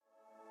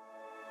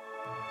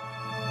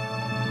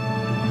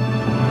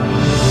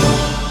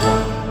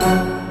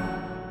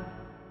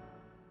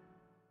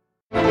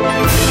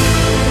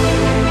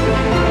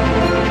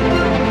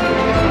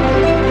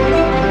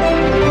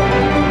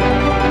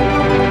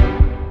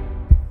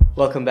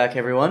Welcome back,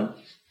 everyone.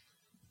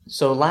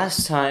 So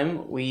last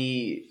time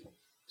we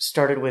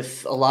started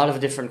with a lot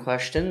of different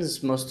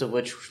questions, most of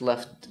which were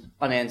left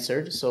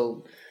unanswered.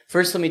 So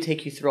first, let me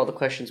take you through all the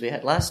questions we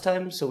had last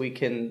time so we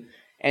can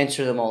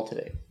answer them all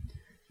today.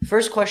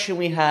 First question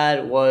we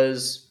had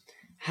was,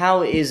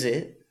 how is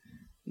it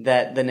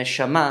that the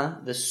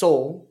neshama, the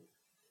soul,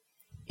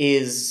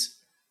 is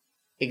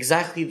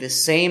exactly the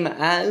same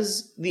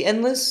as the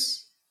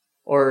endless,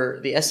 or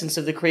the essence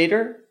of the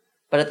Creator,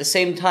 but at the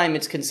same time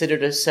it's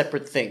considered a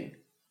separate thing?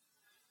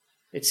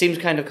 It seems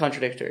kind of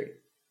contradictory.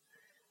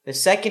 The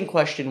second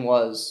question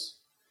was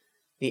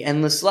the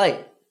endless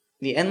light.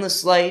 The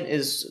endless light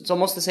it's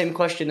almost the same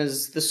question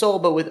as the soul,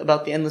 but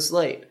about the endless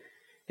light.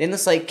 The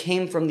endless light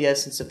came from the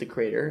essence of the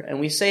Creator, and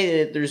we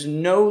say that there's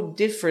no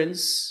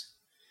difference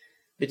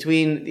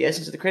between the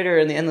essence of the Creator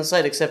and the endless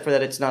light except for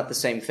that it's not the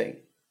same thing.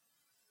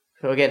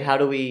 So again, how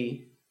do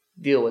we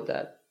deal with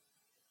that?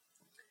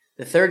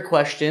 The third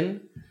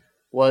question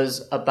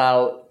was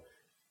about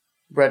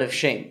bread of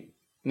shame,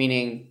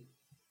 meaning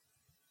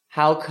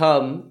how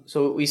come,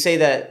 so we say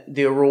that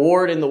the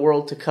reward in the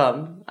world to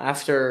come,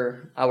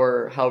 after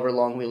our however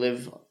long we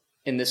live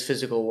in this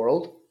physical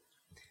world,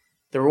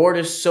 the reward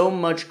is so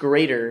much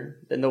greater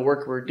than the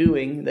work we're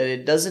doing that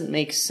it doesn't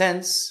make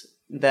sense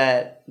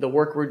that the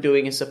work we're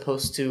doing is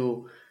supposed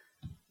to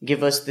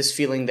give us this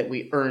feeling that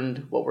we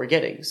earned what we're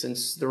getting,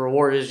 since the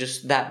reward is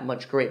just that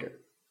much greater.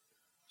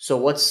 So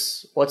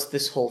what's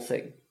this whole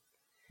thing?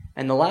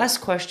 And the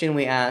last question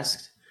we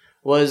asked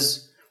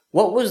was,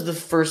 what was the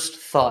first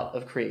thought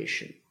of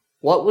creation?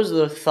 What was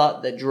the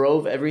thought that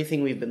drove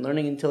everything we've been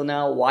learning until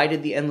now? Why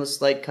did the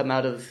endless light come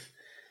out of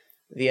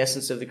the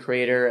essence of the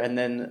Creator, and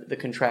then the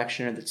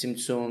contraction of the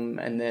Tzimtzum,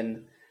 and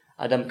then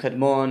Adam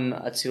Kadmon,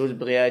 Atzilut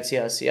Bria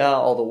Etzia Asiya,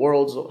 all the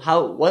worlds?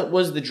 What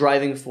was the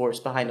driving force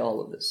behind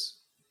all of this?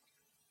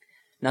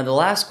 Now, the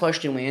last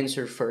question we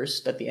answered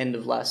first at the end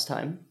of last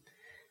time,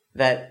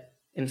 that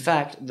in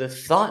fact, the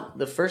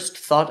first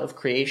thought of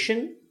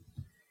creation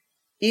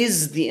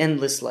is the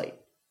endless light.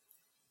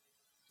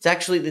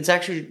 It's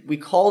actually, we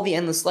call the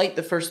endless light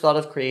the first thought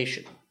of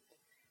creation,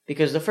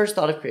 because the first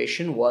thought of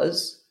creation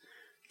was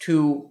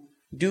to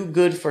do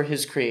good for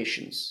his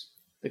creations.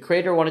 The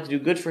Creator wanted to do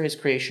good for his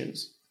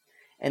creations,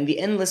 and the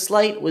endless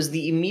light was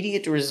the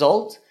immediate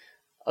result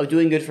of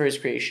doing good for his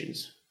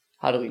creations.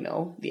 How do we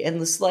know? The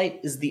endless light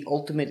is the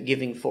ultimate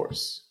giving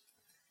force.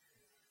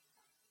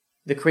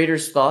 The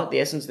Creator's thought, the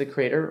essence of the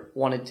Creator,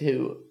 wanted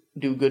to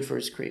do good for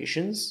his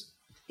creations.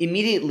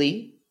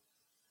 Immediately,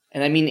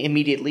 and I mean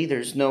immediately,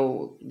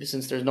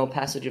 since there's no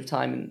passage of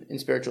time in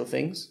spiritual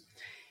things,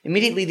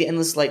 immediately the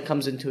endless light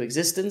comes into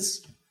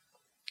existence,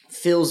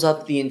 fills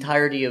up the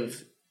entirety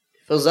of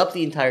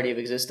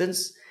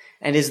existence,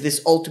 and is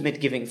this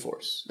ultimate giving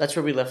force. That's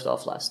where we left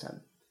off last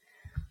time.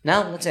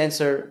 Now let's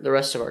answer the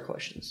rest of our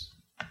questions.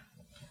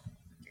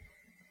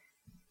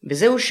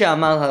 וזהו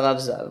שאמר הרב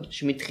ז"ל,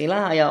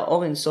 שמתחילה היה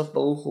אור אינסוף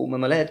ברוך הוא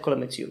ממלא את כל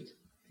המציאות.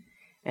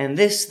 And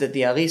this that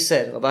the Ari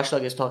said, Rav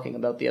Ashlag is talking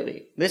about the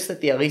Ari, this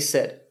that the Ari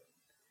said,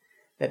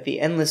 that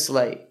the endless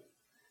light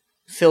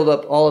filled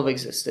up all of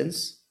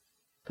existence,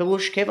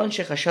 פירוש כיוון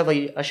שחשב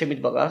השם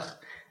יתברך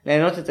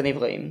לענות את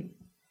הנבראים,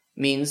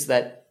 means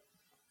that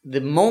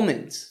the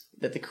moment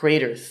that the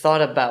Creator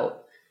thought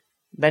about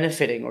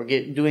benefiting or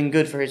doing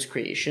good for his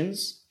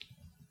creations,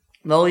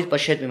 והאור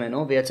התפשט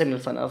ממנו ויצא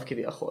מלפניו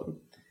כביכול,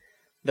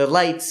 the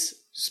lights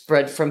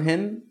spread from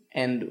him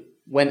and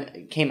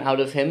came out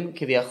of him.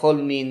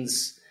 Kiviyachol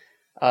means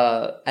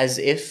as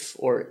if,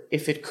 or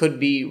if it could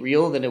be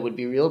real, then it would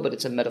be real, but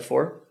it's a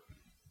metaphor.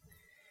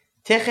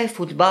 So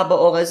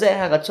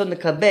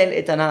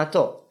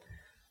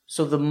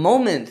the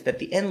moment that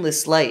the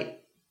endless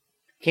light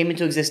came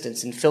into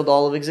existence and filled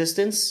all of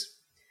existence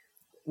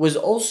was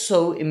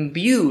also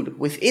imbued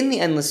within the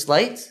endless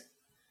light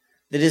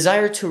the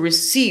desire to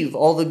receive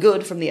all the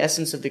good from the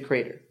essence of the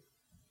Creator.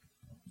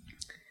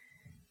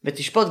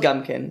 ותשפוט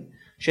גם כן,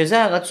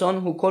 שזה הרצון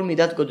הוא כל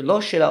מידת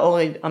גודלו של האור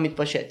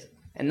המתפשט.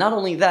 And not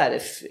only that,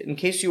 in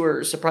case you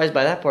were surprised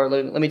by that part,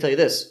 let me tell you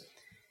this.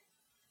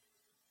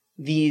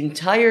 The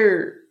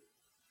entire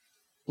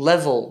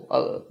level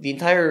of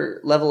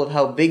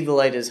how big the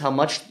light is, how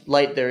much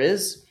light there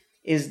is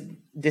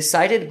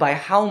decided by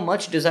how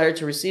much desire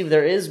to receive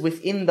there is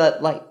within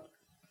that light.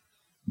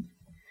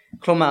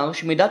 כלומר,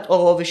 שמידת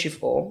אורו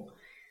ושפעו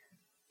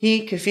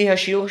היא כפי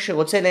השיעור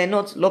שרוצה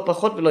ליהנות לא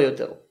פחות ולא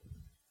יותר.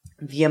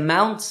 The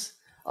amount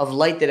of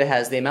light that it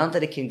has, the amount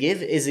that it can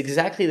give, is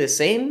exactly the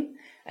same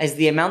as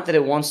the amount that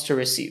it wants to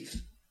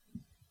receive.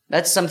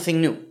 That's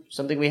something new,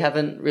 something we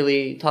haven't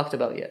really talked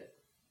about yet.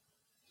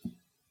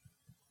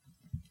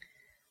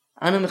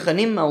 אנו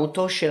מכנים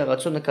מהותו של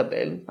הרצון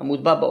לקבל,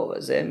 המוטבע באור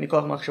הזה,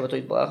 מכוח מחשבתו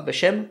יתברך,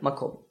 בשם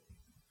מקום.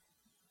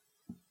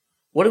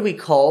 What do we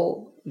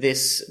call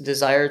this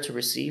desire to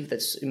receive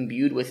that's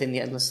imbued within the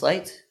endless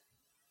light?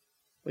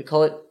 We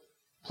call it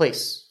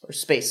place or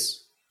space.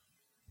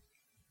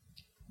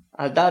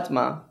 על דעת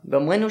מה?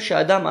 ואומרנו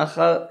שהאדם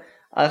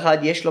האחד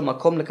יש לו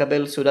מקום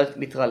לקבל סעודת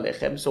ליטרה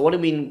לחם. So what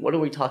are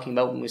we talking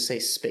about when we say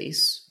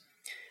space?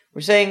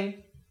 We're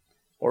saying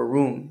or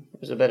room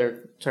is a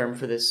better term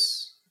for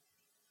this,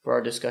 for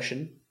our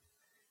discussion.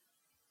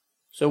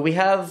 So we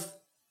have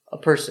a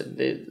person.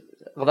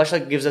 Rav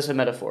Ashlag gives us a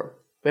metaphor.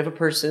 We have a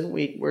person,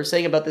 we're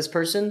saying about this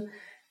person,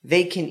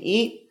 they can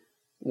eat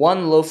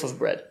one loaf of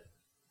bread.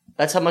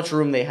 That's how much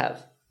room they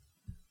have.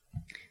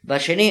 And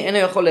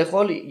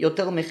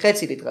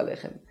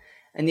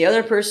the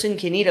other person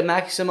can eat a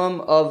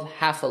maximum of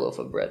half a loaf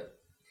of bread.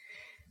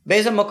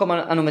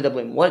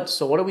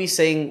 So what are we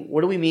saying?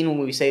 What do we mean when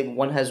we say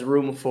one has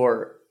room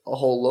for a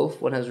whole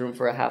loaf, one has room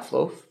for a half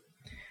loaf?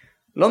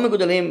 We're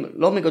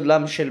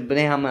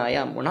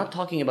not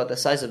talking about the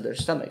size of their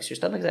stomachs. Your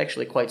stomach is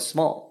actually quite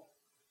small.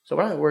 So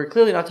we're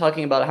clearly not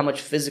talking about how much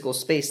physical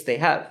space they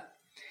have.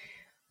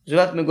 We're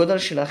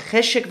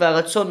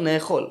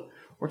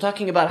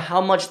talking about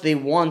how much they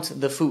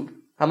want the food,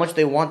 how much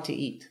they want to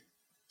eat.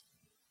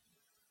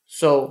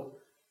 So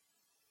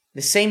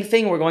the same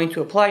thing we're going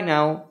to apply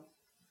now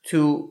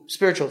to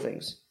spiritual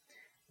things.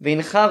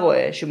 The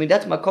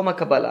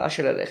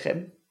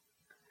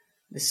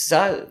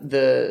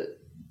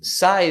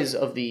size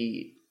of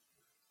the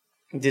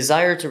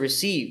desire to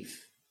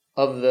receive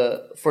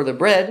for the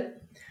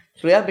bread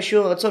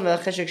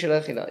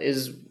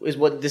is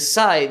what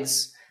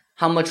decides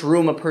how much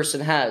room a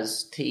person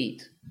has to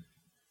eat.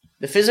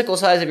 The physical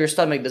size of your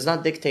stomach does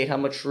not dictate how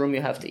much room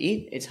you have to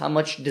eat. It's how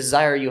much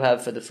desire you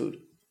have for the food.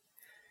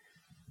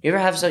 You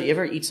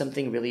ever eat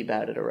something really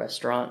bad at a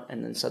restaurant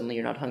and then suddenly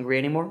you're not hungry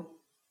anymore?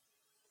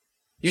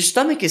 Your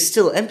stomach is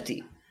still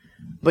empty,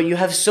 but you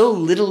have so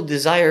little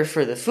desire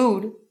for the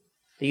food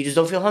that you just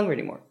don't feel hungry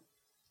anymore.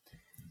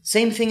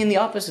 Same thing in the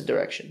opposite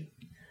direction.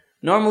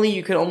 Normally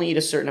you could only eat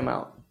a certain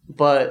amount,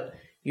 but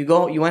you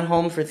went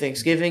home for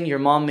Thanksgiving, your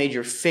mom made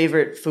your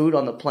favorite food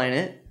on the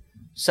planet,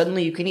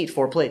 suddenly you can eat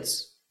 4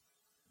 plates.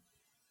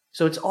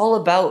 So it's all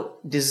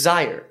about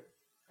desire.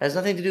 It has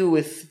nothing to do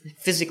with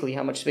physically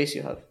how much space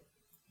you have.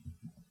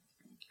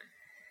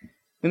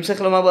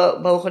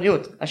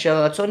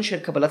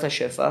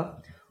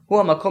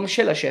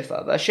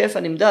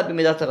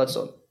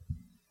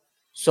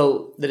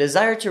 So the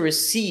desire to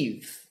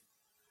receive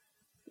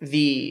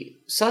the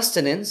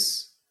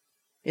sustenance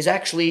is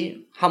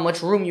actually how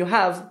much room you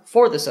have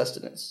for the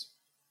sustenance.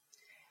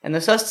 And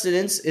the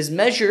sustenance is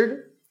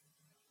measured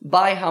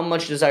by how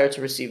much desire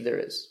to receive there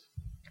is.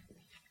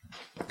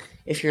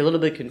 If you're a little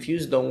bit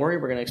confused, don't worry,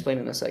 we're going to explain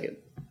in a second.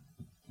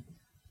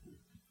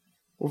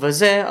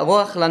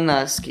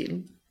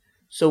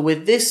 So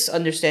with this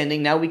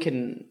understanding, now we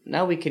can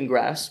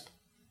grasp.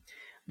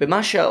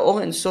 Now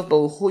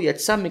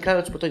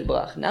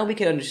we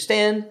can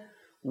understand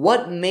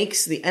what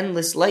makes the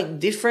endless light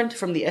different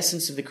from the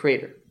essence of the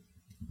Creator.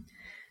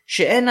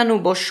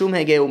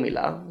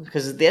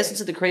 Because the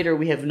essence of the Creator,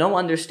 we have no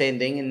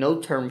understanding and no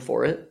term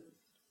for it.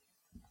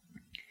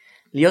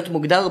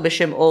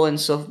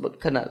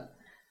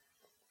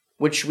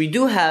 Which we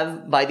do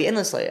have by the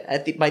endless light.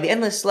 By the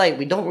endless light,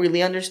 we don't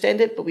really understand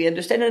it, but we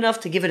understand it enough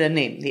to give it a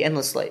name, the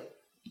endless light.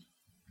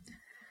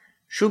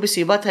 So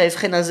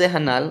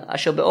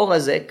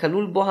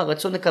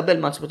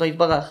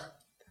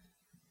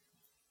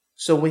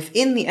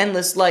within the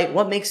endless light,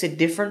 what makes it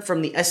different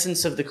from the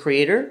essence of the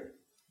Creator?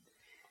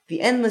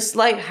 The endless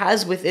light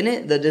has within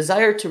it the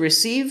desire to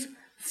receive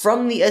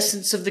from the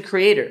essence of the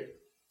Creator.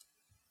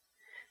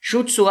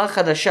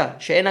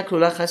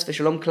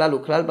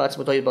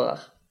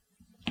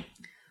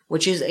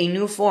 Which is a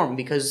new form,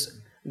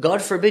 because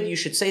God forbid you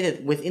should say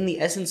that within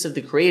the essence of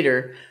the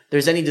Creator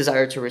there's any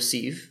desire to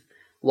receive.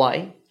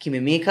 Why?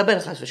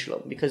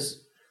 Because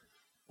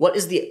where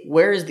is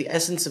the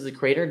essence of the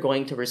Creator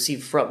going to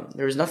receive from?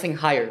 There is nothing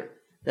higher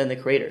than the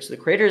Creator. So the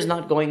Creator is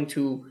not going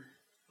to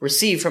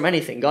receive from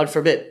anything. God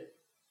forbid.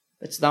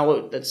 That's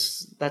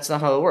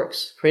not how it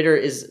works. Creator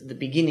is the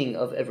beginning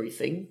of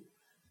everything.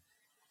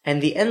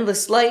 And the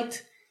endless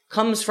light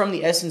comes from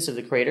the essence of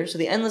the Creator. So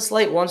the endless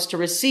light wants to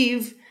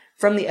receive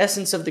from the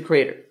essence of the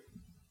Creator.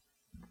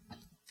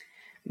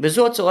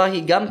 בזו הצורה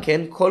היא גם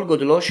כן כל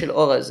גודלו של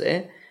אור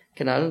הזה,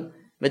 כנ"ל,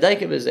 ודי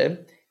כבזה,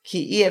 כי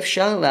אי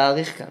אפשר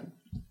להעריך כאן.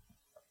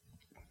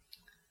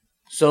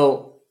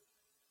 So,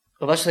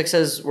 Rav Ashlag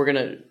says we're going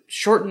to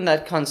shorten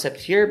that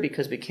concept here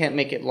because we can't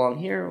make it long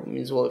here. It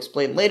means we'll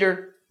explain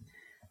later.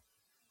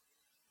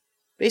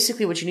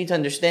 Basically what you need to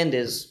understand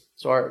is,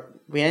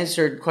 we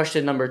answered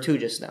question number 2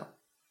 just now.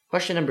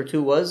 Question number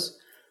 2 was,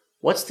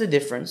 what's the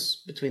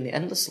difference between the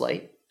endless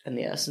light and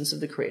the essence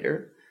of the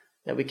Creator,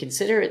 that we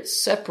consider it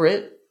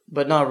separate,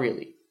 but not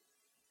really?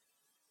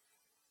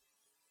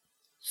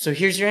 So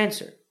here's your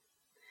answer.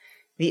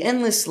 The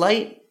endless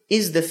light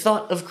is the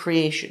thought of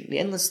creation. The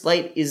endless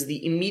light is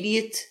the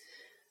immediate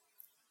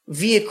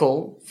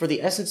vehicle for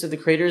the essence of the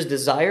Creator's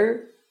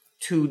desire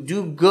to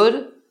do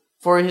good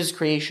for His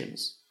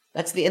creations.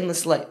 That's the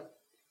endless light.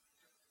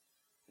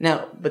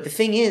 Now, but the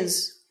thing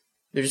is,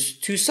 there's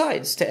 2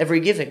 sides to every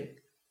giving.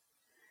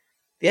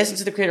 The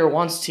essence of the Creator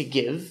wants to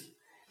give.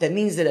 That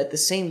means that at the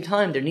same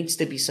time, there needs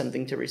to be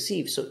something to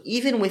receive. So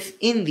even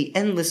within the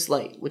endless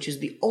light, which is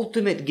the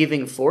ultimate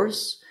giving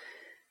force,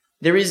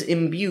 there is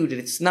imbued,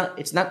 it's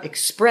not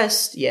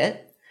expressed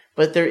yet,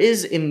 but there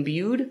is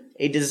imbued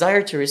a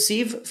desire to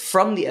receive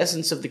from the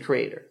essence of the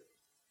Creator.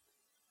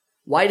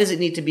 Why does it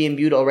need to be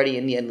imbued already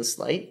in the endless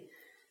light?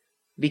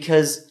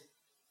 Because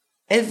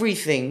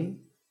everything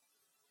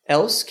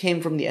else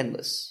came from the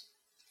endless.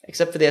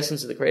 Except for the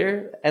essence of the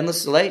Creator.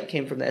 Endless light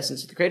came from the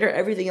essence of the Creator.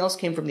 Everything else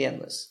came from the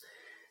endless.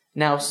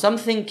 Now,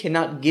 something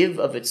cannot give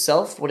of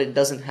itself what it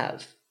doesn't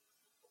have.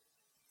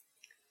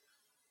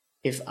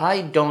 If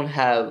I don't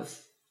have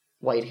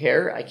white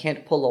hair, I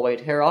can't pull a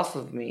white hair off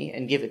of me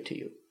and give it to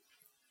you.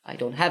 I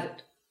don't have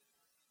it.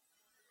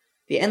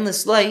 The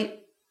endless light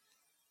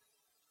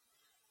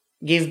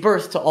gave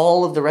birth to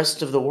all of the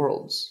rest of the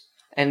worlds.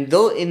 And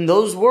though in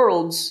those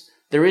worlds,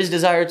 there is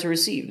desire to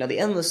receive. Now, the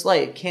endless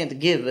light can't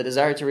give a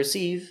desire to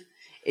receive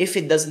if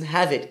it doesn't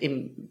have it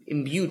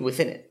imbued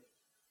within it.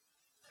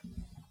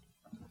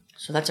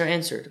 So that's our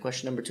answer to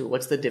question number 2.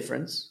 What's the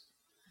difference?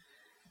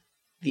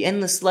 The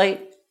endless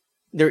light,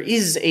 there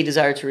is a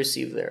desire to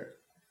receive there.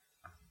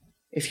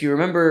 If you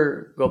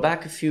remember, go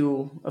back a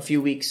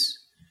few weeks,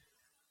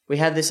 we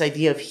had this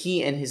idea of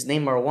He and His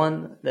name are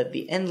one, that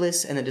the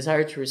endless and the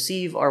desire to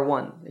receive are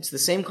one. It's the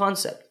same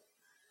concept.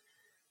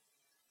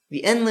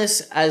 The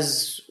endless,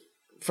 as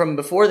from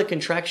before the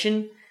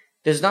contraction,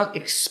 does not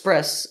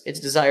express its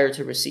desire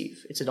to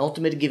receive. It's an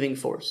ultimate giving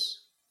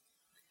force.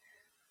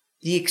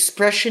 The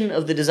expression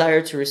of the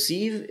desire to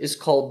receive is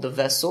called the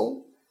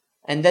vessel,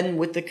 and then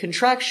with the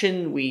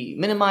contraction, we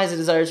minimize the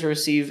desire to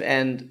receive,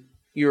 and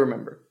you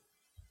remember.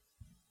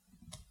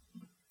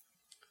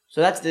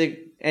 So that's the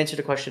answer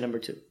to question number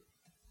 2.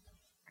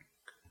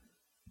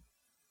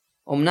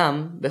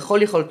 אמנם, בכל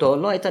יכולתו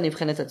לא הייתה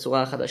נבחנת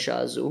הצורה החדשה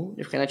הזו,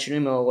 נבחנת שינוי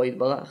מאורו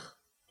יתברך.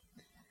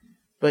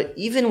 But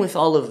even with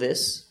all of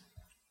this,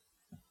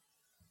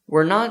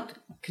 we're not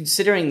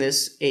considering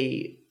this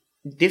a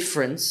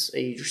difference,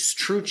 a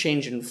true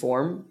change in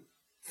form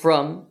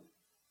from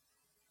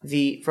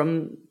the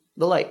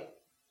light.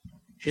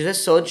 שזה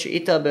סוד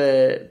שאיתה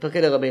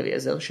בפרקי דרבי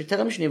אליעזר,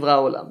 שטרם שנברא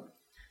העולם.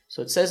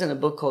 So it says in a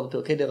book called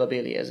Pirkei de Rabbi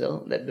Eliezer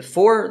that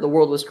before the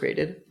world was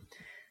created,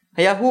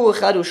 היה הוא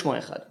אחד ושמו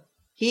אחד.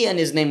 He and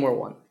his name were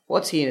one.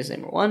 What's he and his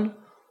name were one?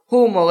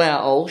 הוא מורה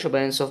האור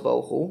שבאין סוף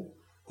ברוך הוא.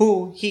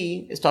 Who,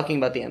 he, is talking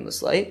about the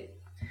endless light.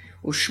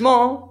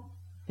 ושמו,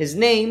 his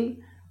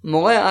name,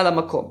 מורה על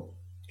המקום.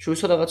 שהוא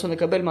סוד הרצון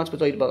לקבל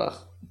מעצמתו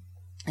יתברך.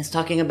 It's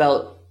talking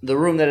about the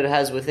room that it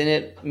has within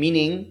it,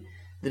 meaning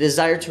the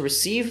desire to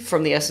receive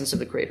from the essence of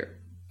the Creator.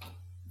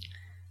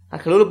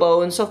 הכלול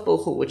בו אין סוף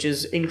ברוך הוא, which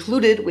is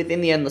included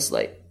within the endless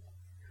light.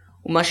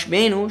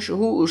 ומשמענו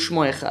שהוא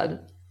ושמו אחד.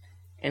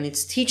 And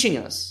it's teaching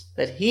us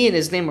that he and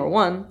his name are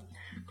one,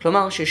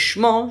 כלומר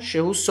ששמו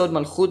שהוא סוד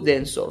מלכות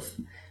דאין סוף.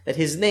 That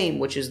his name,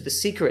 which is the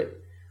secret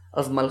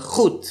of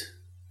Malchut,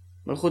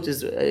 Malchut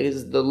is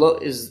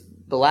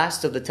the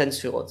last of the 10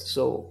 Sfirot.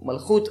 So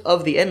Malchut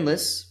of the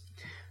endless,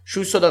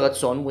 Shu Sod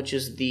HaRatzon, which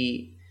is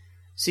the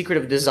secret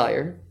of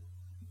desire.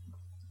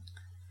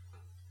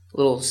 A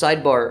little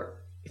sidebar,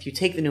 if you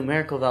take the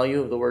numerical value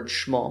of the word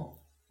Shmo,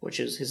 which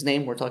is his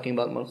name, we're talking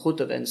about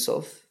Malchut of Ein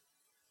Sof,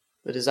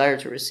 the desire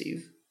to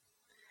receive,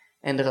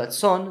 and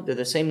Ratzon, they're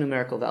the same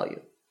numerical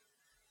value.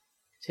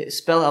 To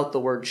spell out the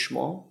word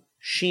Shmo,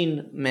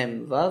 Shin,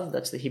 Mem, Vav,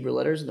 that's the Hebrew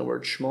letters in the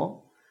word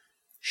Shmo.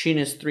 Shin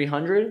is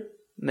 300,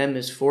 Mem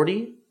is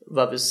 40,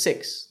 Vav is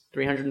 6,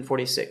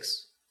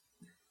 346.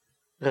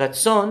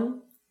 Ratzon,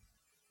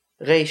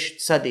 Reish,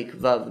 Tzadik,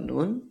 Vav,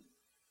 Nun.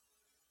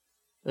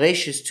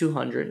 Reish is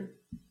 200,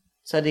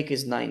 Tzadik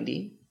is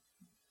 90.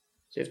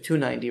 So you have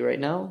 290 right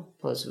now,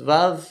 plus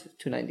Vav,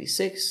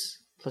 296,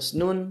 plus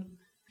Nun,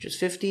 which is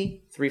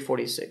 50,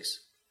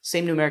 346.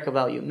 Same numerical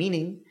value,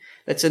 meaning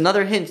that's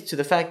another hint to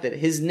the fact that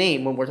his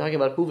name, when we're talking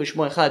about Hu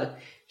v'Shmo Echad,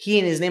 he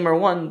and his name are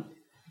one,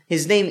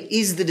 his name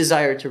is the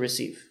desire to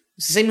receive.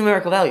 It's the same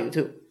numerical value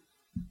too.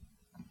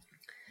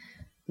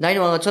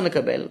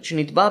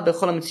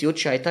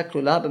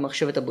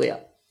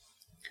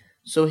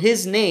 So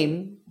his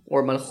name,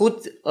 or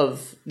Malchut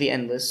of the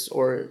endless,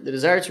 or the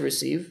desire to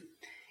receive,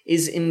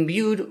 is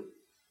imbued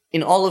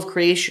in all of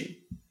creation.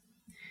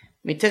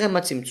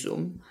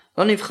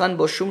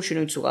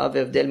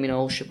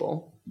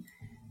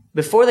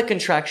 Before the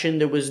contraction,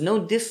 there was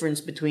no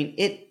difference between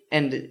it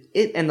and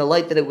the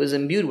light that it was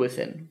imbued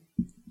within.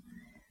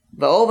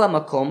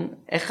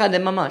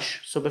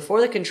 So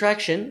before the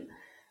contraction,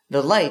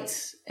 the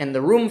light and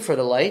the room for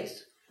the light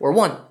were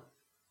one.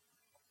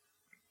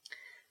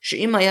 If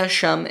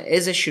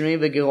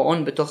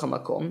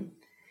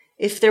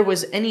there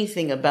was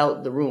anything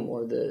about the room,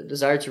 or the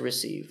desire to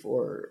receive,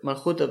 or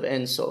Malchut of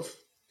Ein Sof,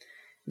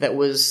 that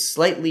was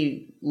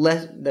slightly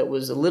less, that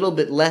was a little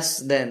bit less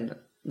than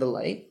the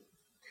light,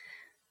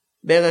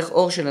 so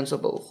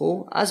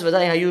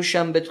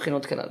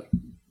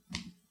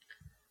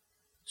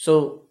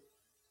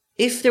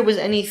if there was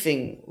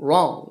anything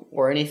wrong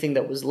or anything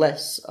that was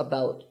less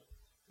about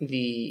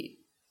the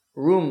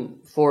room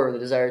for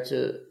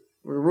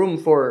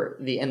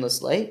the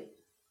endless light,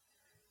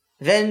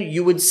 then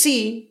you would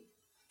see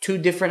two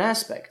different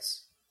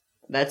aspects.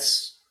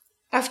 That's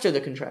after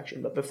the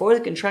contraction. But before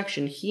the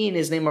contraction, he and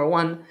his name are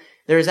one.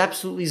 There is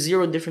absolutely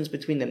zero difference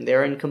between them. They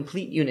are in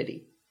complete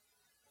unity.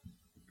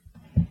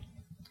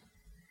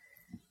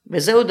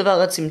 וזהו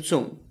דבר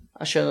הצמצום,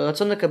 אשר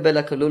הרצון לקבל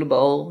הכלול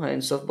באור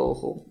האינסוף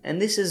ברוך הוא.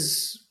 And this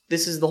is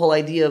the whole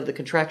idea of the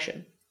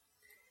contraction.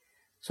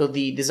 So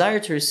the desire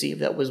to receive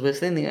that was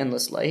within the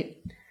endless light,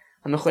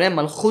 המכונה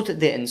מלכות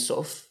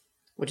דאינסוף,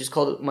 which is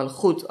called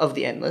מלכות of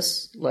the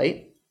endless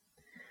light,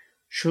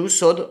 שהוא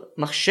סוד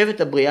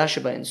מחשבת הבריאה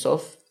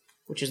שבאינסוף,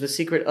 which is the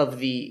secret of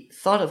the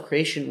thought of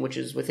creation which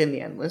is within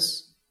the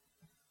endless,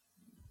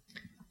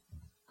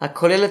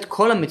 הכוללת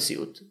כל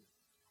המציאות,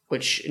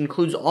 which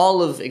includes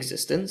all of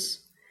existence,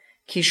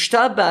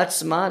 קישתה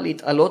בעצמה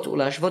להתעלות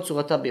ולהשוות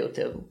צורתה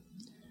ביותר.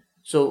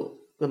 So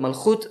the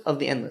malchut of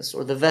the endless,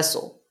 or the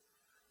vessel,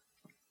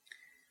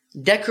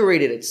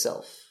 decorated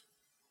itself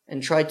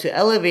and tried to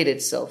elevate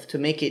itself to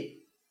make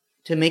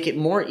it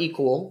more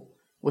equal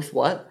with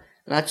what?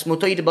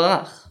 לעצמותו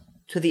יתברך,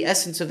 to the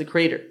essence of the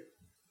Creator.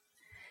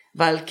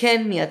 ועל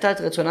כן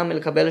מיעטת רצונם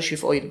לקבל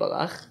שפעו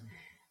יתברך,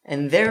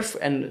 and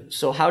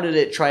so how did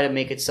it try to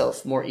make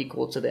itself more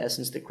equal to the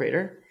essence of the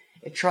Creator?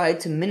 It tried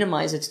to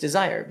minimize its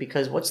desire,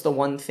 because what's the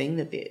one thing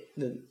that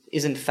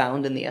isn't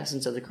found in the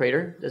essence of the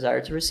Creator?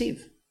 Desire to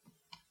receive.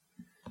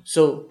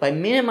 So by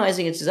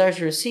minimizing its desire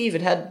to receive,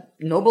 it had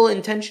noble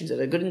intentions, it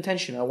had a good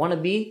intention. I want to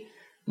be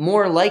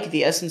more like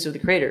the essence of the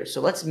Creator.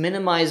 So let's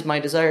minimize my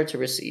desire to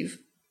receive.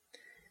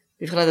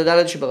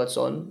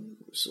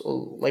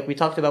 So like we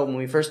talked about when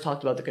we first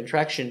talked about the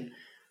contraction,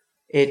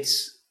 it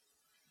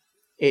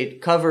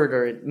covered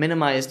or it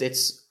minimized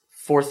its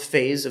fourth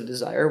phase of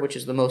desire, which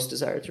is the most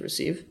desire to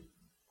receive.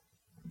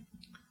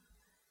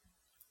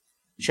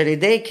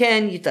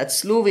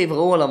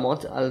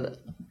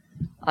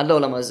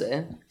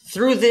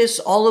 Through this,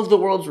 all of the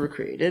worlds were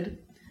created.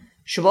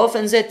 So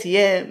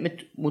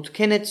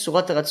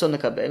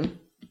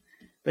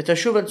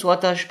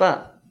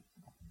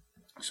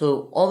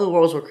all the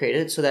worlds were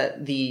created so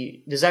that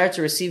the desire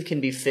to receive can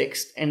be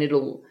fixed and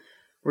it'll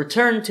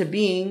return to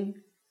being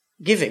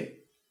giving.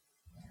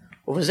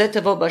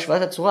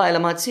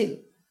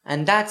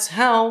 And that's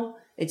how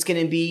it's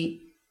going to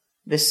be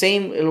the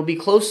same, it'll be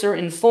closer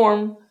in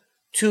form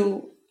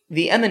to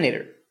the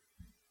emanator.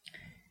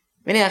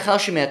 But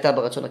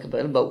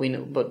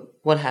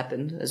what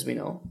happened, as we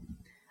know,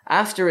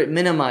 after it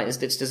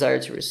minimized its desire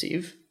to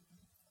receive,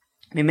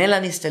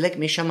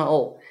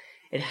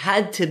 it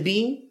had to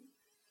be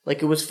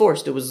like it was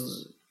forced. It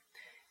was,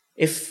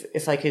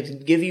 if I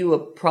could give you a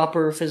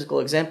proper physical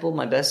example,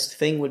 my best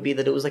thing would be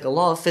that it was like a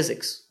law of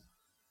physics.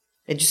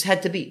 It just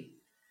had to be.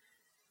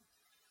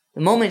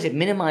 The moment it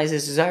minimized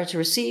its desire to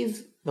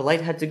receive, the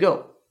light had to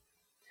go.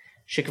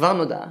 שכבר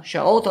נודע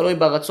שהאור תלוי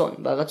ברצון,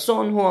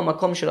 והרצון הוא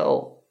המקום של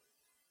האור.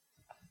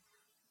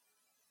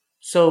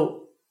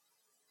 So,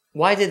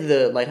 why did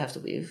the light have to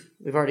leave?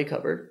 We've already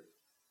covered.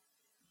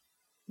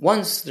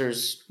 Once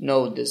there's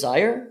no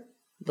desire,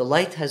 the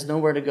light has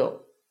nowhere to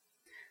go.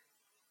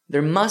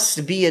 There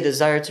must be a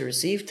desire to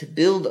receive to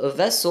build a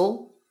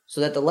vessel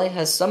so that the light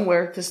has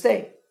somewhere to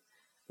stay.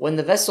 When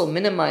the vessel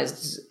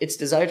minimized its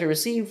desire to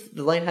receive,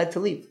 the light had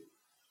to leave.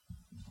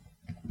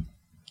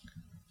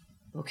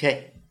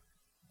 Okay.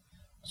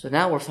 So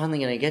now we're finally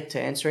going to get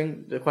to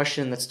answering the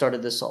question that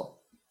started this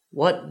all.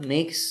 What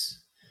makes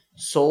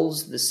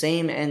souls the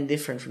same and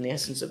different from the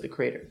essence of the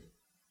Creator?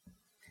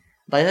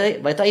 So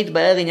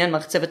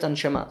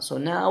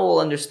now we'll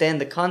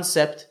understand the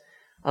concept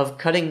of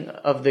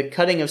the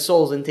cutting of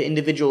souls into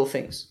individual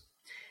things.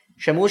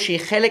 Because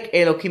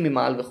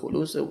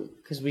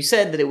we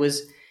said that it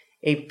was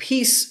a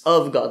piece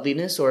of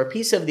godliness or a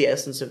piece of the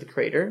essence of the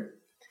Creator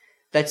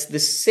that's the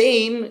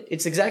same,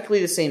 it's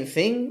exactly the same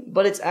thing,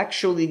 but it's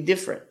actually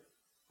different.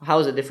 How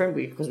is it different?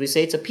 Because we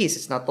say it's a piece,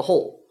 it's not the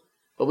whole.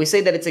 But we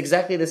say that it's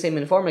exactly the same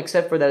in form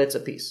except for that it's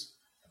a piece.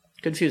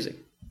 Confusing.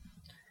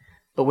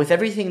 But with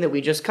everything that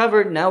we just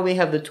covered, now we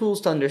have the tools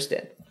to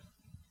understand.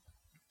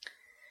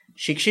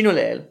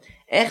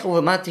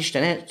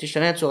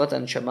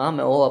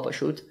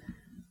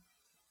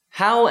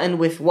 How and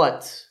with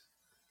what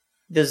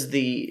does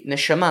the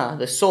neshama,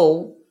 the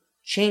soul,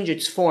 change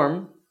its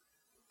form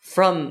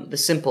from the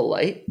simple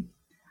light?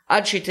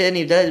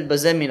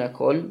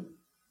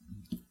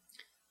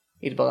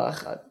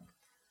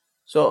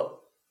 So,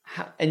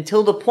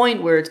 until the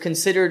point where it's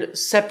considered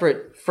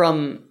separate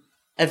from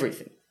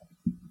everything.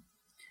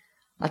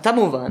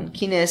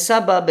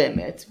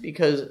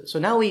 Because so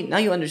now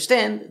you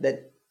understand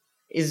that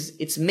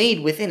it's made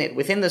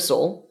within the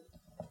soul.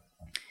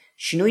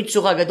 Shinui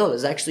tzura gadol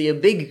is actually a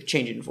big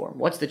change in form.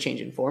 What's the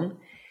change in form?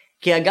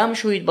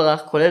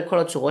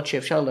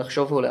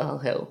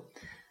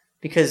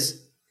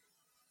 Because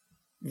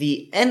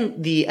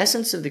the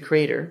essence of the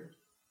Creator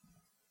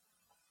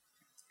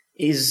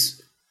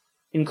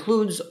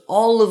includes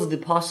all of the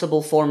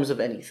possible forms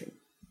of anything.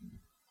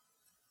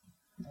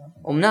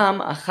 But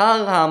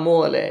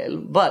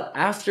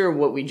after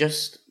what we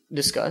just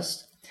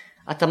discussed,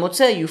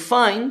 you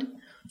find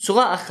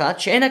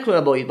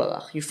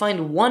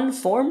one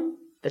form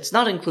that's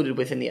not included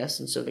within the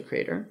essence of the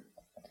Creator,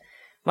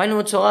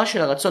 You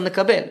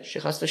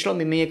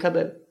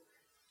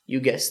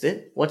guessed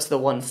it. What's the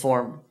one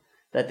form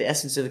that the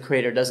essence of the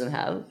Creator doesn't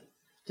have?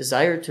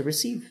 Desire to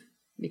receive.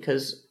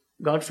 Because,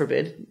 God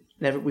forbid,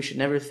 we should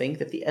never think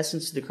that the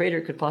essence of the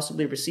Creator could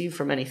possibly receive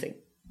from anything.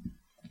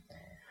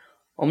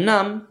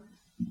 Omnam,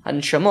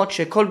 hanshamot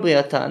shekol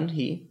briatan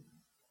hi,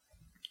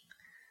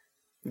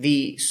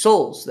 the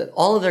souls that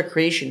all of their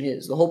creation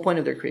is, the whole point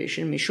of their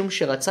creation, mishum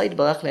sheratzah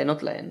yitbarach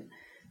le'enot lahen.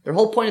 Their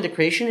whole point of the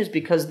creation is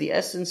because the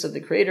essence of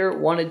the Creator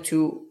wanted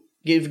to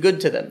give good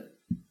to them.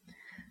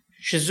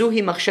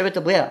 Shezuhi machshevet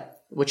habriah,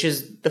 which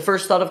is the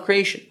first thought of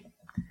creation.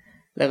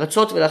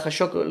 Leratzot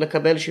v'lachashok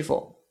lekabel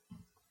shifo.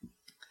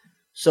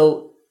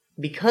 So,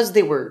 because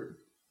they were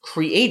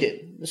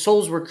created, the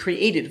souls were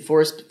created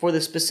for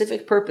the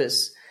specific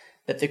purpose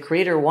that the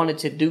Creator wanted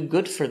to do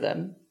good for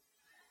them,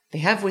 they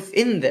have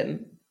within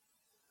them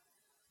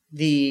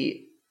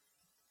the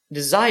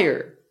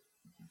desire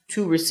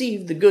to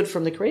receive the good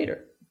from the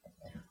Creator.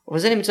 And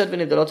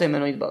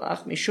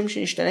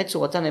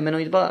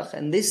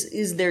this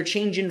is their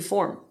change in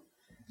form.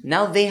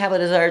 Now they have a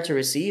desire to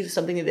receive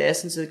something that the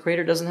essence of the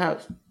Creator doesn't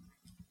have.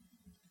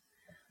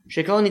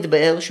 So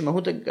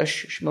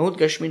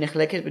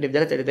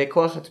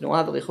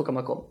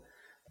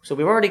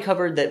we've already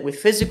covered that with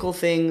physical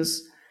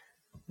things,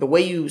 the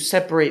way you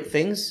separate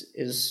things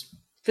is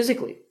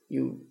physically.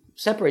 You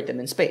separate them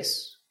in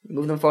space. You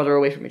move them farther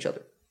away from each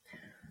other.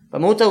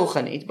 But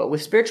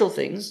with spiritual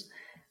things,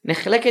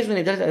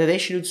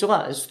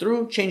 is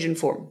through change in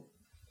form.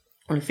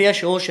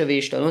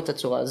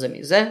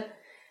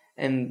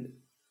 And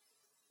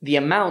the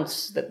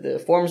amounts that the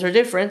forms are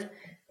different,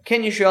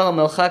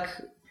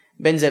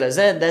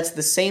 that's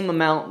the same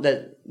amount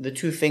that the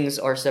two things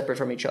are separate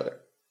from each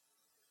other.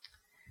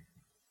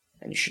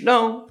 And you should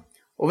know,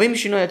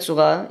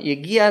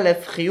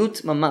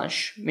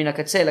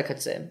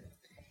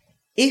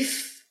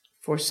 if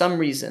for some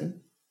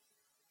reason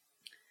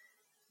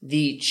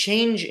the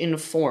change in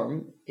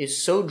form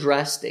is so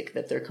drastic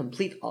that they're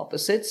complete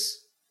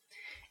opposites,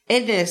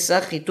 then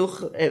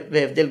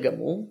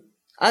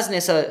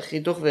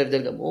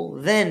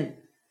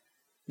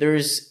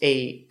there's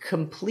a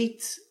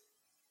complete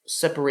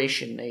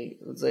separation.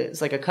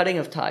 It's like a cutting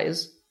of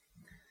ties.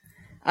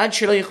 Then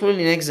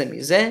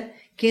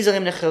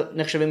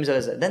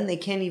they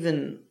can't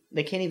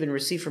even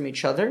receive from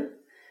each other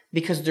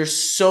because they're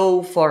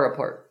so far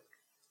apart.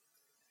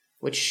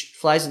 Which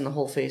flies in the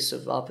whole face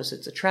of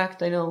opposites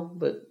attract, I know,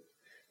 but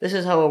this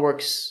is how it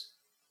works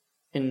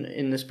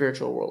in the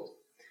spiritual world.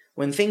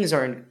 When things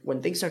are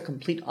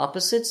complete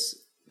opposites,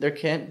 there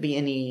can't be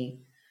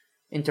any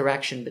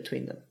interaction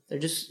between them.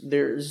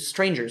 They're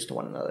strangers to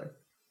one another.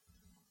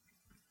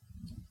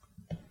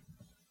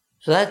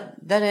 So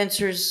that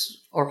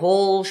answers our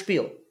whole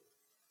spiel.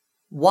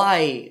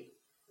 Why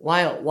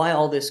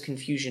all this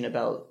confusion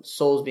about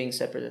souls being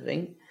separate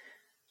thing?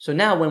 So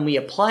now when we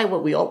apply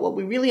what we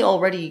really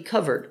already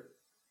covered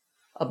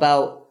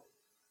about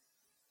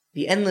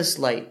the endless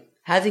light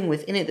having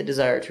within it the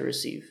desire to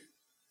receive,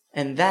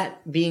 and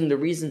that being the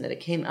reason that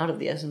it came out of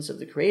the essence of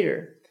the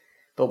Creator,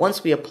 but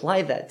once we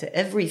apply that to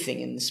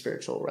everything in the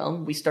spiritual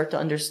realm, we start to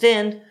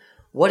understand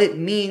what it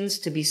means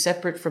to be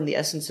separate from the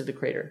essence of the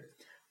Creator.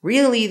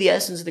 Really, the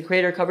essence of the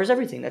Creator covers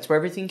everything. That's where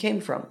everything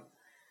came from.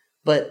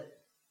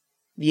 But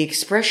the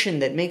expression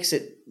that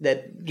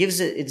gives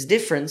it its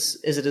difference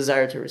is a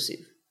desire to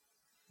receive.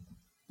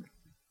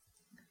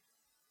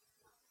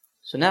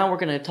 So now we're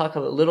going to talk a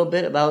little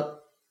bit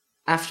about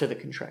after the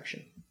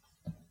contraction.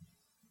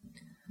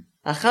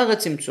 So after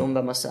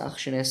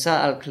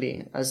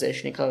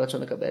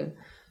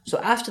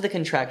the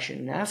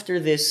contraction, after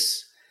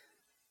this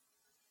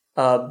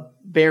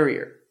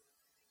barrier,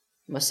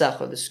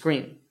 masach, or the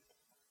screen,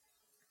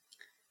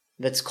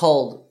 that's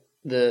called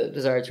the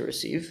desire to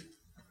receive,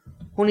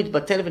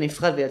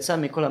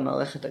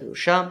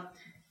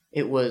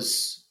 it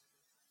was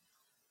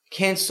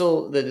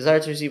cancelled. The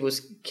desire to receive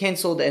was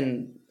cancelled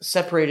and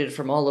separated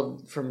from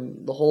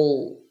the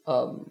whole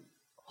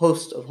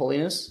host of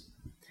holiness.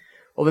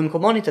 And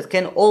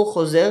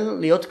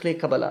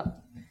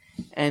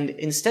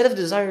instead of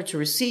desire to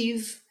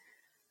receive,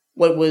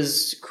 what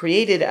was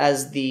created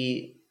as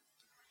the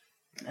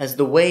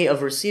way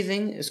of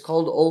receiving is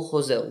called ol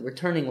chozel,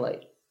 returning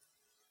light.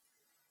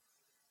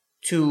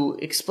 To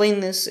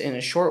explain this in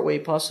a short way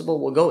possible,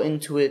 we'll go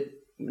into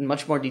it in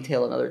much more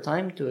detail another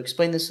time. To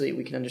explain this so that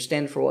we can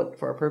understand for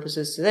our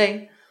purposes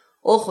today,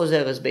 ol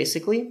chozer is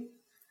basically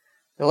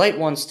the light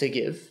wants to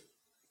give,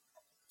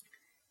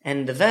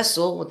 and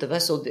what the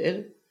vessel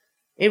did,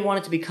 it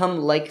wanted to become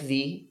like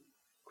the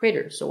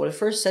Creator. So what it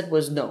first said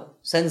was no,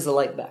 sends the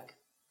light back.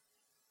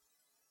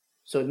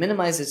 So it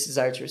minimizes its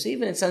desire to receive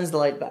and it sends the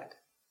light back.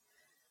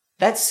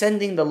 That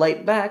sending the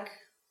light back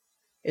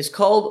is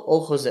called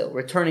ol chozel,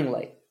 returning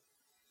light.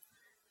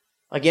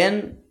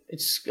 Again,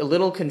 it's a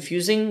little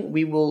confusing.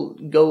 We'll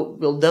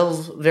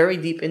delve very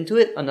deep into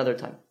it another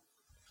time.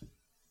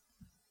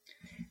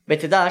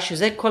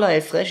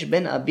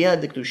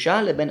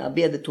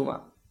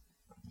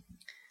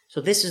 So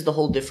this is the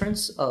whole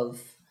difference of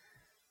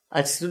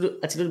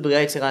Atzilut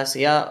Bria Yetzira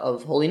Asiya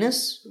of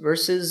holiness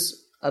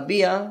versus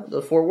Abia,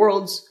 the four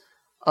worlds,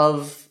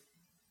 of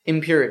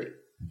impurity.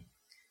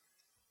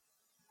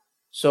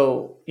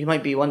 So you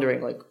might be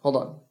wondering, like, hold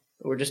on,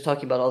 we're just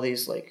talking about all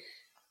these like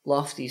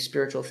lofty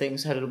spiritual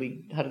things. How did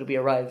we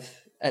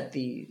arrive at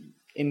the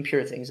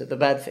impure things, at the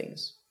bad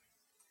things?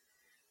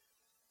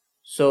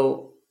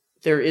 So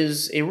there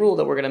is a rule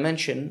that we're going to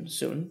mention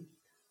soon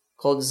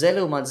called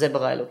Zelu Madze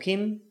Bara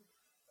Elokim.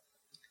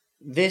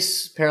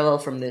 This parallel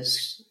from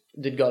this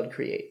did God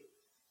create.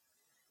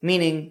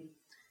 Meaning,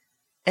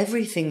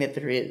 everything that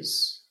there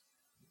is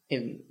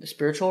in the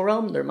spiritual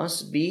realm, there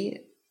must be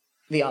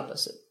the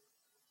opposite.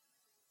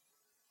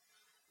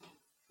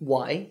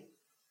 Why?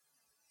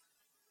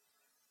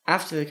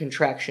 After the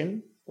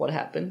contraction, what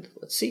happened?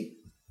 Let's see.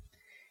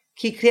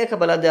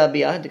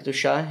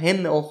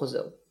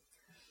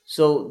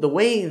 So the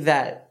way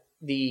that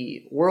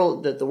the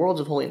worlds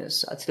of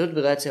holiness, Atzilut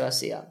Bria Yetzira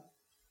Asiya,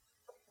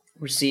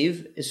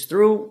 receive is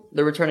through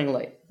the returning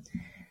light.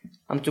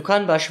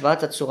 Amtukan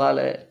b'ashvat atzura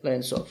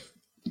le'ensof.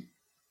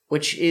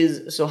 Which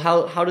is, so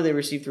how do they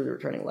receive through the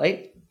returning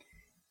light?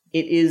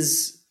 It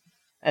is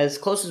as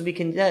close as we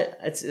can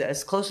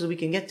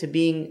get to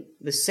being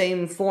the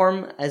same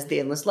form as the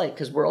endless light,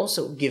 because we're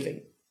also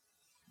giving.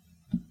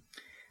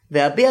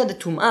 Ve'abia de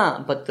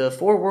tum'ah, but the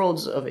four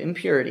worlds of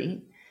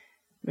impurity,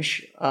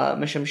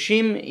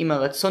 משמשים עם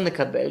הרצון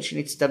לקבל,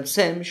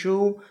 שנצטמצם,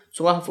 שהוא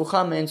צורה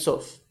הפוכה מאין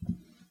סוף.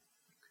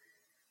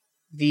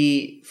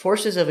 The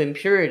forces of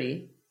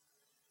impurity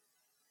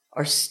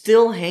are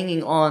still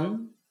hanging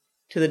on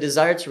to the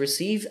desire to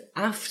receive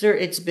after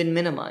it's been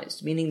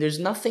minimized, meaning there's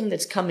nothing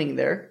that's coming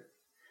there,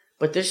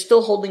 but they're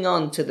still holding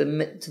on to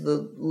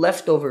the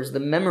leftovers, the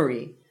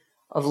memory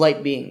of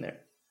light being there,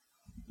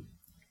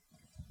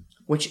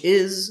 which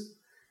is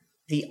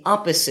the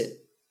opposite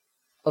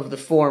of the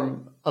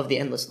form of the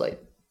endless light.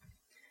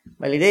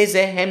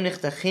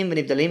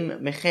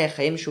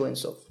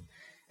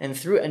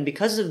 And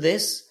because of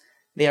this,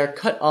 they are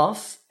cut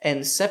off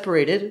and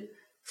separated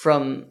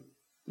from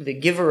the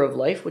giver of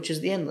life, which is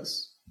the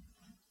endless.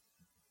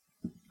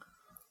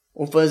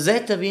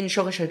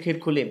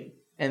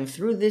 And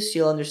through this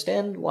you'll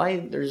understand why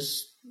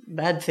there's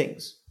bad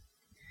things.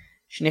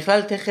 And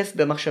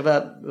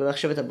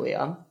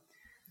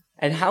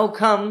how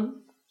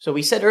come, so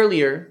we said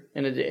earlier,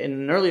 in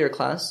an earlier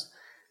class,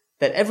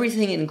 that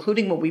everything,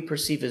 including what we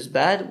perceive as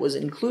bad, was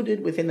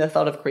included within the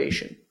thought of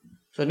creation.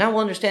 So now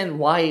we'll understand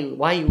why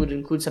you would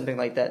include something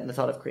like that in the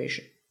thought of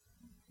creation.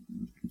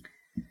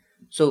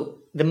 So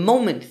the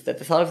moment that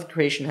the thought of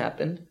creation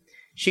happened,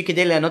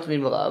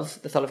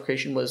 the thought of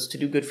creation was to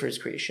do good for his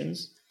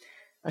creations.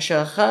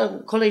 So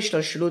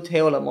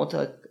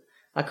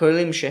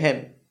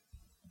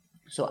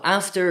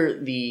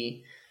after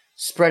the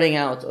spreading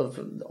out of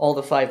all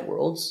the five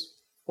worlds,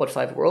 what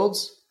five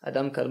worlds?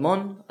 Adam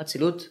Kadmon,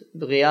 Atzilut,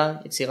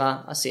 Bria,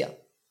 Yetzira, Asiya.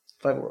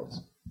 Five worlds.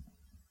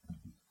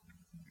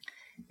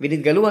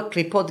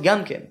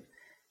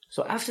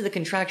 So after the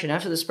contraction,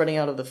 after the spreading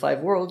out of the five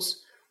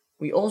worlds,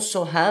 we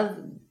also have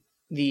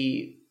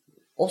the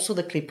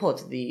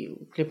klipot. The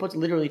klipot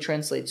literally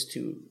translates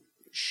to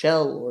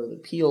shell or the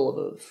peel of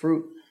a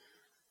fruit,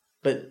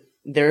 but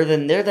they're the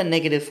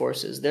negative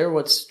forces. They're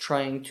what's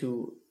trying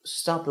to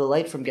stop the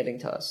light from getting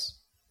to us.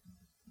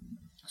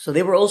 So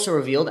they were also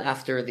revealed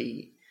after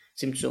the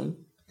Tzimtzum.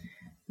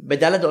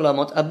 Bedalad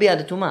olamot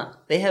abiyad tuma.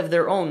 They have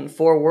their own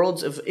four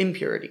worlds of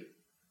impurity.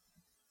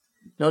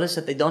 Notice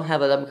that they don't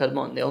have Adam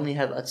Kadmon. They only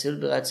have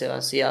Atzilut Bria Yetzira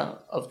Asiya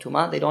of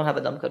tuma. They don't have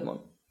Adam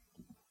Kadmon.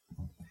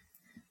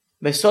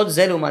 Besod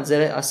zelu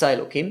madze asa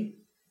Elokim.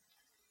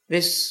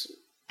 This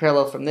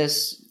parallel from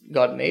this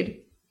God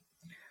made.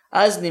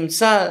 Az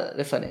nimtza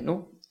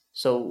lefanenu.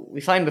 So we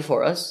find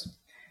before us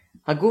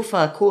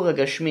Hagufa hakur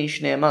hagashmi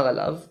shne'emar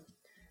alav.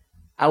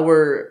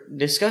 Our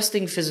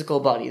disgusting physical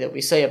body that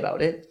we say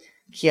about it,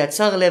 ki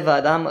yatzar lev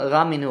adam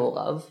ra min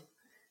nehorav,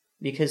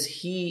 because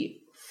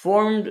he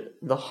formed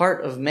the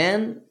heart of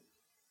man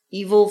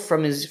evil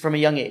from a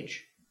young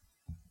age.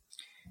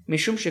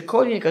 Mishum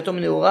shekol yinikato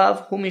min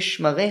nehorav hu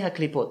mishmarei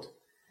haklipot.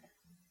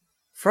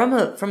 From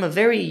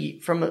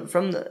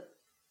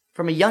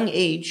a young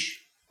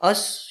age,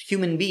 us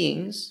human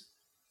beings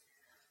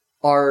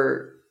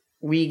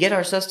we get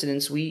our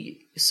sustenance,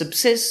 we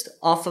subsist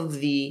off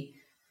of the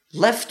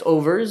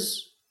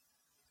leftovers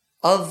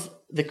of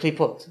the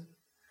klipot.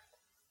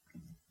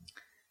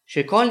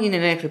 So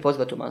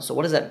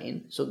what does that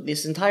mean? So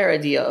this entire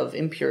idea of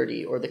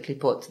impurity or the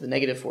klipot, the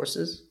negative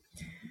forces,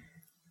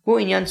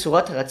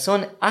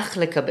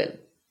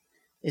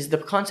 is the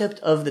concept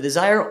of the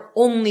desire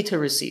only to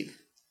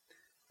receive.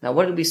 Now,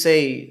 what did we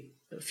say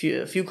a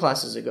few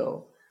classes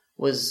ago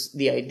was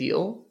the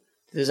ideal,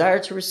 the desire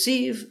to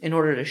receive in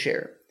order to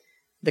share.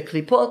 The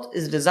klipot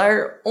is the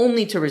desire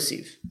only to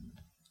receive.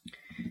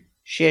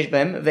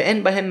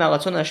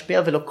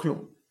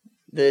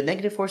 The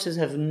negative forces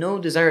have no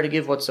desire to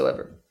give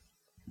whatsoever.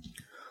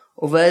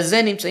 They're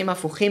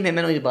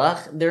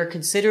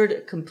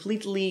considered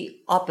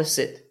completely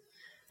opposite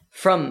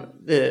from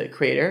the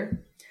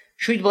Creator.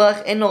 שהוא יתברך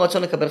אין לו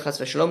רצון לקבל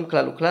חס ושלום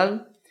כלל וכלל,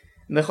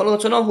 וכל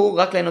רצונו הוא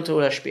רק ליהנות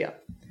ולהשפיע.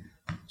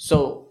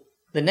 So,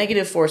 the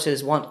negative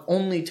forces want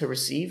only to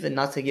receive and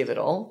not to give at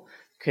all.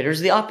 The Creator is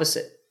the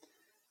opposite.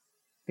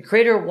 The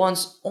Creator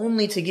wants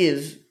only to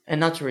give and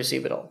not to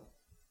receive at all.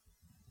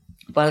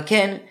 ועל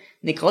כן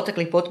נקראות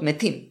הקליפות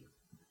מתים.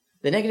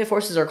 The negative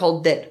forces are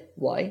called dead.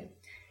 Why?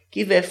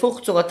 כי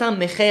והפוך צורתם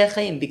מחי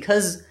החיים,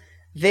 because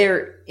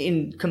they're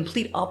in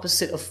complete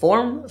opposite of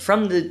form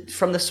from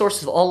the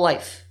source of all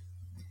life.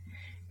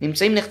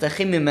 נמצאים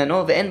נחתכים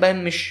ממנו ואין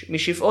בהם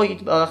משפעו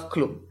יתברך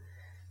כלום.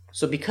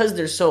 So because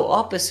they're so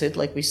opposite,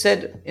 like we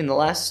said in the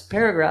last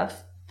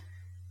paragraph,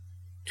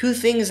 two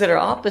things that are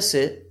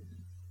opposite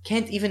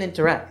can't even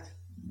interact.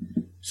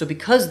 So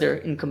because they're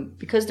in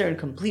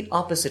complete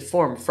opposite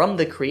form from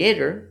the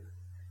Creator,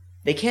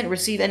 they can't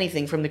receive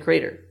anything from the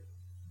Creator.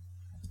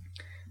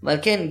 ועל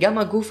כן גם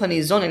הגוף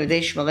הניזון על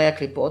ידי שמרי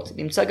הקליפות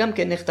נמצא גם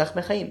כן נחתך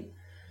מחיים.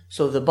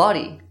 So the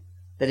body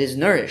that is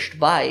nourished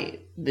by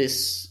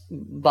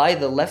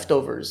the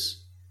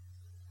leftovers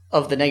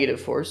of the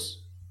negative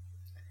force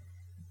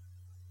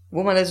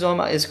is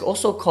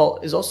also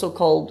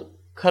called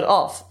cut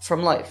off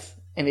from life,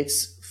 and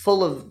it's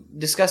full of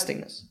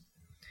disgustingness.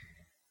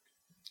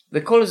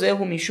 וכל זה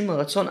הוא משום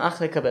רצון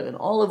אך לקבל, and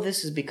all of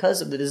this is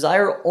because of the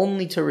desire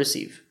only to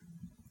receive.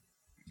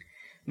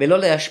 ולא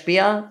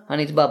להשפיע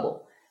הנטבע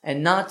בו,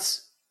 and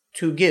not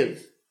to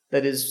give,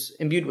 that is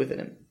imbued within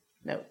him.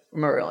 Now,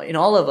 remember, in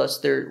all of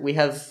us, we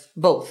have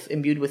both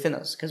imbued within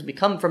us, because we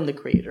come from the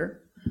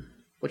Creator,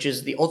 which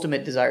is the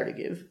ultimate desire to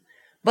give,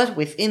 but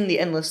within the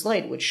endless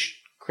light,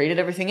 which created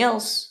everything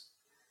else,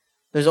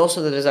 there's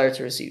also the desire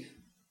to receive.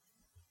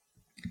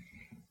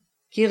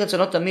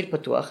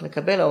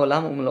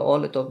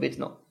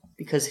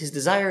 Because his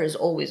desire is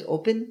always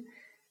open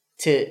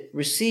to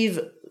receive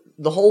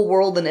the whole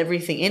world and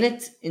everything in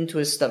it into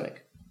his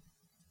stomach.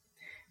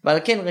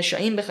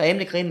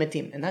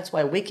 And that's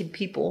why wicked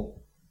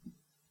people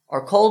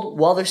are called,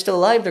 while they're still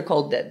alive, they're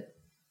called dead.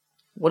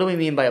 What do we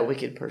mean by a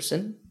wicked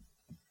person?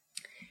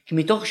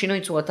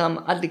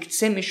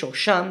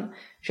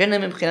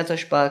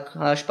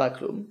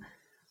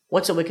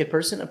 What's a wicked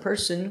person? A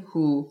person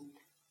who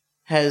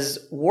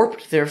has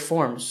warped their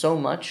form so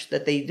much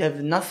that they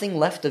have nothing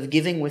left of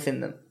giving within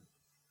them.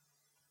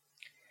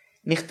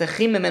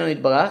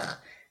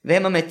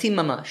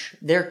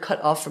 They're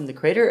cut off from the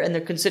Creator and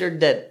they're considered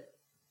dead.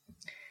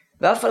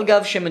 And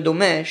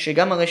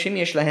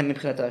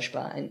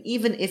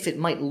even if it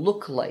might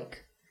look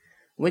like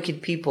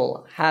wicked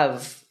people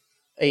have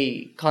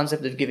a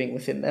concept of giving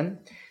within them,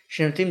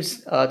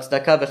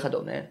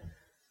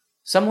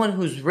 someone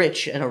who's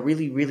rich and a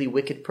really, really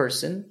wicked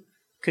person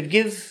could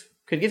give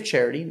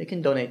charity. They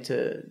can donate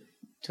to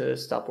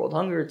stop world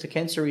hunger, to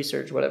cancer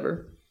research,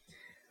 whatever.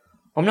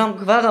 It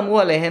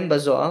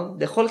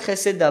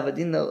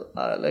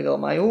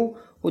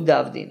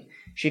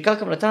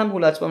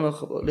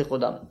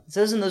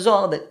says in the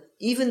Zohar that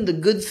even the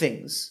good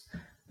things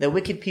that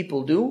wicked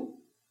people do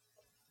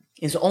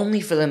is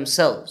only for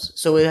themselves.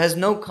 So it has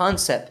no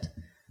concept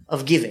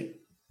of giving.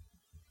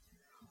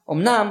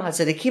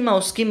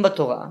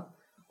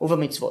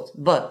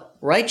 But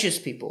righteous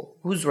people,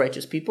 who's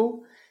righteous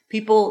people?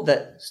 People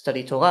that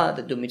study Torah,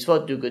 that do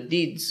mitzvot, do good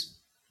deeds.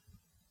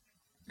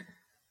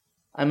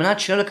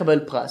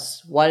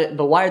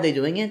 But why are they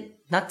doing it?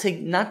 Not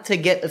to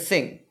get a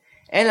thing.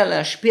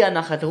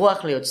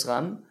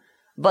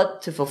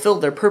 But to fulfill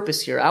their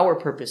purpose here, our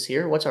purpose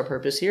here. What's our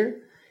purpose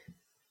here?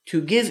 To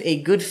give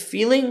a good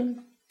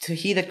feeling to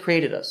He that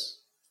created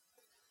us.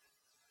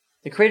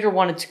 The Creator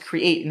wanted to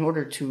create in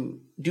order to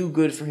do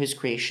good for His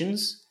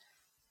creations.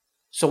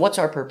 So what's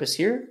our purpose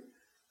here?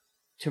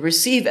 To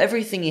receive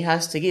everything He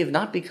has to give,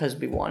 not because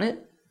we want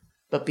it,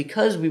 but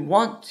because we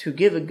want to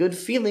give a good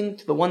feeling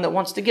to the one that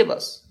wants to give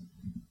us.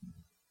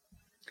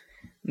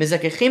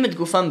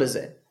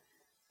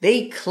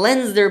 They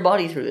cleanse their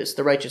body through this,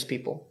 the righteous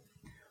people.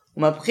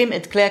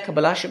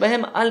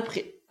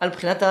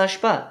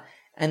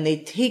 And they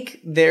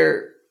take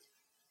their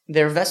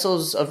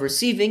vessels of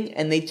receiving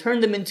and they turn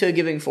them into a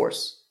giving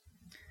force.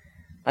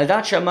 So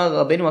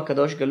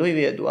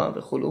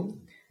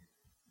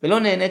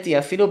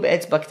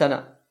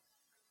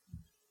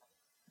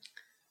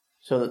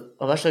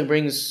Rav Ashlag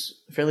brings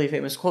a fairly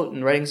famous quote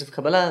in writings of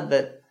Kabbalah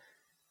that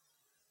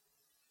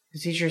the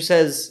teacher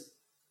says,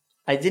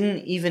 I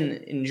didn't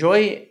even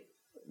enjoy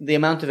the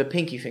amount of a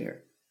pinky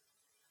finger.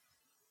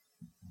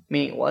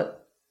 Meaning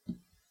what?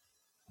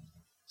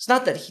 It's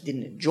not that he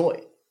didn't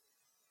enjoy.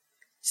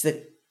 It's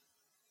that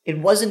it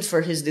wasn't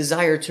for his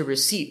desire to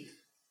receive.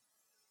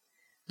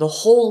 The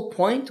whole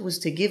point was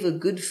to give a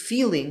good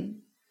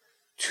feeling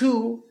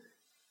to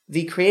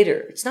the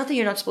Creator. It's not that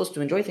you're not supposed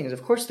to enjoy things.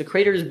 Of course, the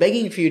Creator is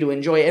begging for you to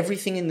enjoy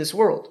everything in this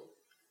world.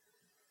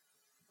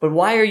 But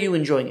why are you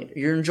enjoying it?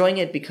 You're enjoying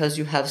it because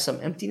you have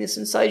some emptiness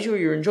inside you, or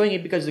you're enjoying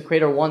it because the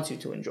Creator wants you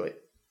to enjoy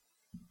it.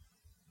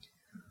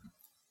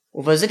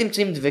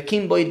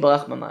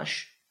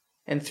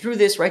 And through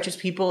this, righteous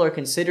people are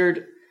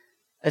considered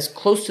as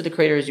close to the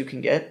Creator as you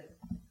can get.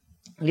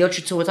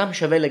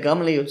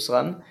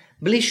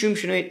 בלי שום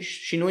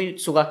שינוי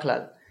צורה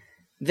כלל.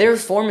 Their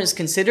form is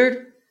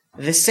considered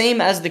the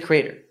same as the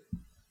creator.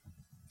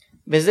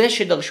 וזה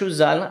שדרשו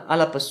ז"ל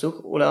על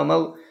הפסוק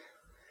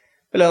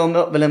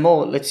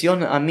ולאמור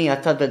לציון עמי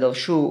עתד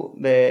ודרשו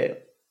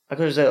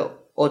הקדוש זה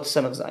עוד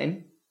סמך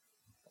זין.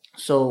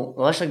 So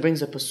Rashlag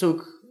brings a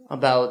pasuk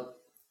about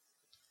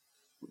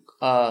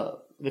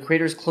the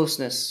creator's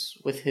closeness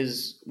with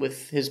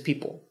his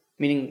people,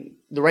 meaning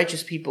the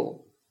righteous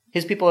people.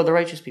 His people are the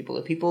righteous people,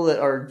 the people that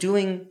are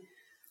doing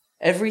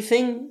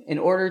everything in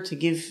order to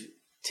give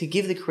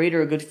the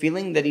creator a good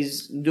feeling that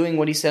he's doing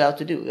what he set out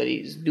to do, that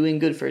he's doing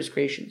good for his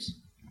creations.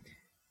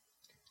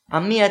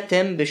 Ami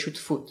atem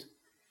beshutfut.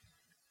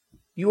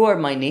 You are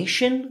my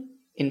nation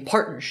in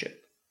partnership.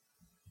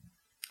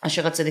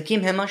 Asher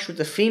hatzadikim hema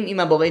shutafim im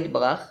haborei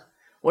yitbarach.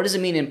 What does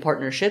it mean in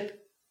partnership?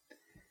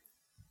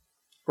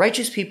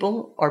 Righteous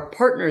people are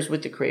partners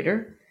with the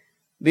creator.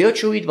 B'yot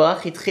shu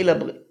yitbarach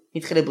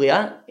hitchile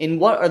bria. In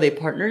what are they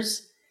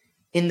partners?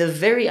 In the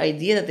very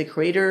idea that the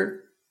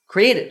creator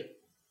created.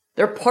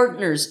 They're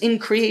partners in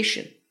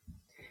creation.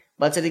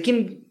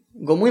 Batzadikim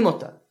gomrim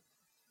ota.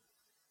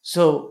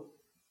 So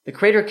the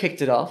creator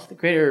kicked it off. The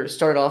creator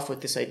started off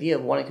with this idea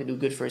of wanting to do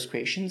good for his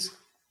creations.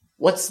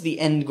 What's the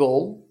end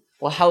goal?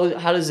 Well, how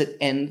does it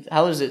end?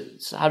 How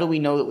do we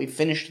know that we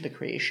finished the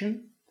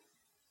creation?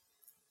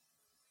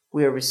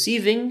 We are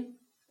receiving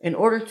in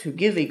order to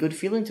give a good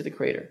feeling to the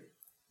creator.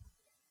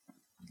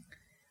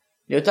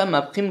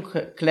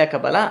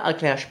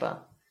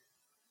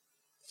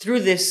 Through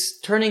this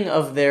turning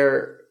of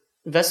their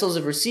vessels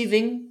of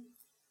receiving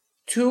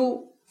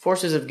to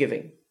forces of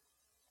giving.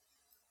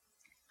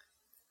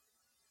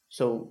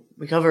 So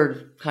we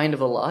covered kind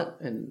of a lot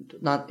and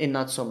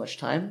not so much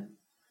time.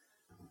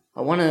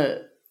 I want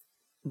to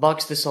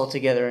box this all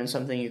together in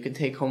something you can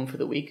take home for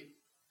the week.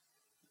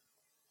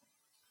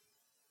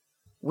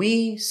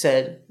 We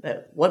said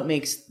that what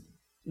makes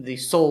the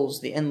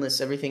souls, the endless,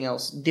 everything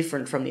else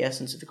different from the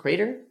essence of the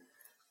creator?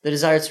 The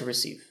desire to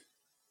receive.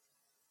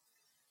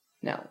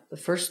 Now, the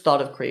first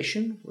thought of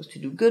creation was to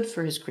do good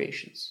for his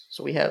creations.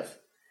 So we have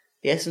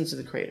the essence of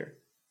the creator.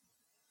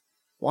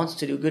 Wants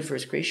to do good for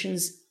his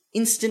creations.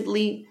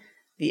 Instantly,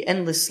 the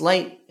endless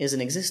light is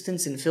in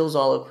existence and fills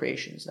all of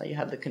creations. Now you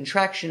have the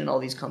contraction and all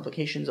these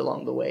complications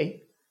along the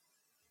way.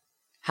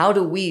 How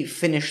do we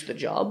finish the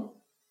job?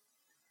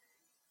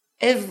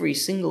 Every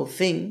single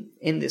thing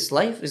in this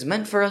life is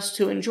meant for us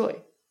to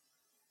enjoy.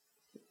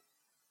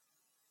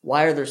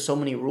 Why are there so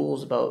many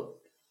rules about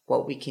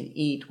what we can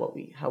eat,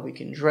 how we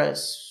can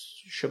dress,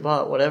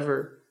 Shabbat,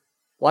 whatever?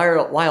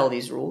 Why all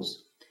these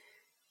rules?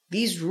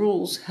 These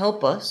rules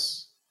help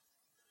us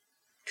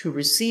to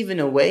receive in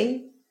a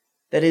way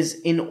that is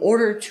in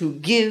order to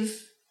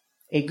give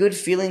a good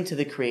feeling to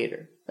the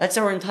creator. That's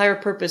our entire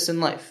purpose in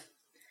life.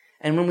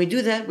 And when we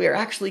do that, we are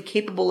actually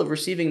capable of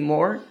receiving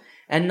more.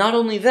 And not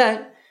only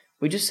that,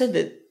 we just said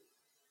that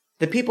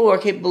the people who are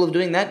capable of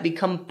doing that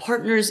become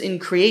partners in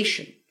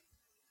creation,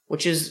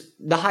 which is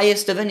the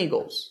highest of any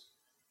goals.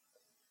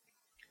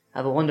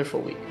 Have a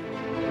wonderful week.